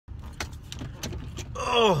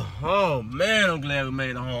Oh man, I'm glad we made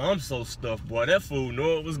it home. I'm so stuffed, boy. That food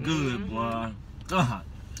knew it was good, boy. God.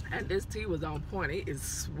 And this tea was on point. It is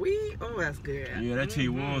sweet. Oh, that's good. Yeah, that tea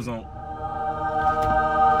was on.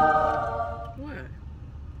 What?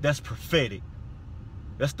 That's prophetic.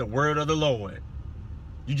 That's the word of the Lord.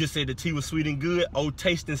 You just said the tea was sweet and good. Oh,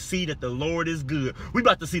 taste and see that the Lord is good. We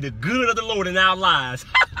about to see the good of the Lord in our lives.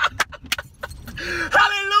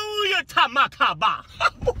 Hallelujah, Tamakaba.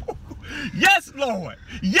 Yes, Lord.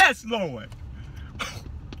 Yes, Lord.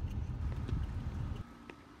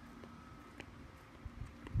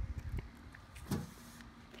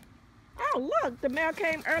 Oh, look, the mail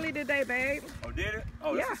came early today, babe. Oh, did it?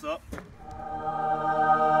 Oh, yeah. That's what's up.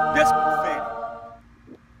 That's prophetic.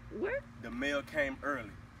 What? The mail came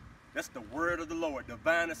early. That's the word of the Lord.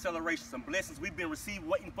 Divine acceleration. Some blessings we've been received,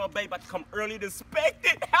 waiting for, babe, about to come early to expect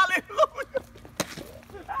it. Hallelujah.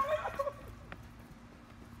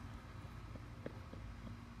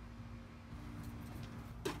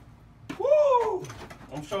 Woo!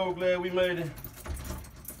 I'm so glad we made it.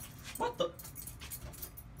 What the?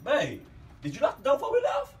 Babe, did you lock the door before we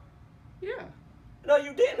left? Yeah. No,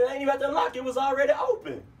 you didn't. I ain't even have to unlock it. It was already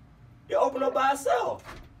open. It opened up by itself.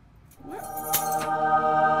 What?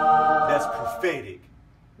 That's prophetic.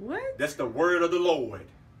 What? That's the word of the Lord.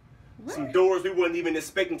 What? Some doors we wasn't even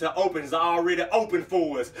expecting to open is already open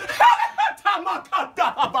for us.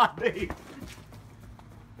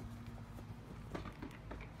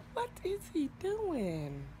 What is he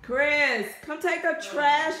doing? Chris, come take the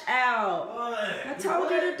trash out. What? I told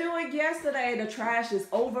you to do it yesterday. The trash is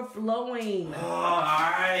overflowing. Oh, all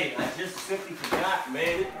right. I just simply forgot,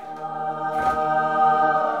 man.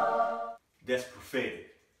 That's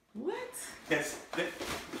prophetic. What? That's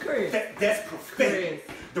Chris. That's prophetic.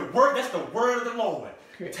 Chris. That's the word of the Lord.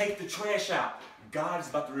 Chris. Take the trash out. God is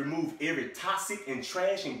about to remove every toxic and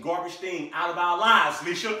trash and garbage thing out of our lives,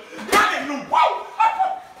 Lisha. Hallelujah. Whoa.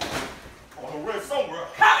 Oh, we're somewhere.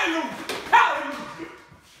 Hallelujah. Hallelujah.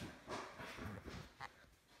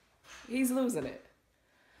 He's losing it.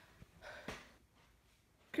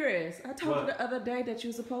 Chris, I told you the other day that you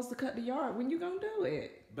were supposed to cut the yard. When you gonna do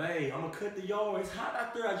it? Babe, I'm gonna cut the yard. It's hot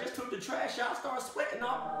out there. I just took the trash out, started sweating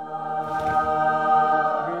off.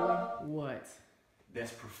 Really? What?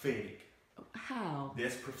 That's prophetic. How?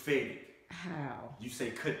 That's prophetic. How? You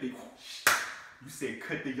said cut the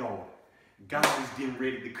yard. God is getting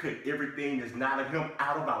ready to cut everything that's not of him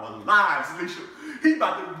out of our lives, Lisha. He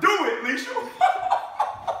about to do it, Lisha.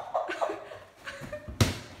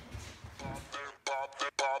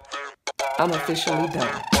 I'm officially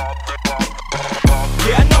done.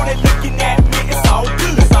 Yeah, I know they looking at me, it's all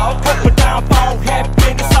good. It's all up or down, fall,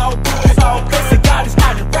 happen, it's all good. It's all good.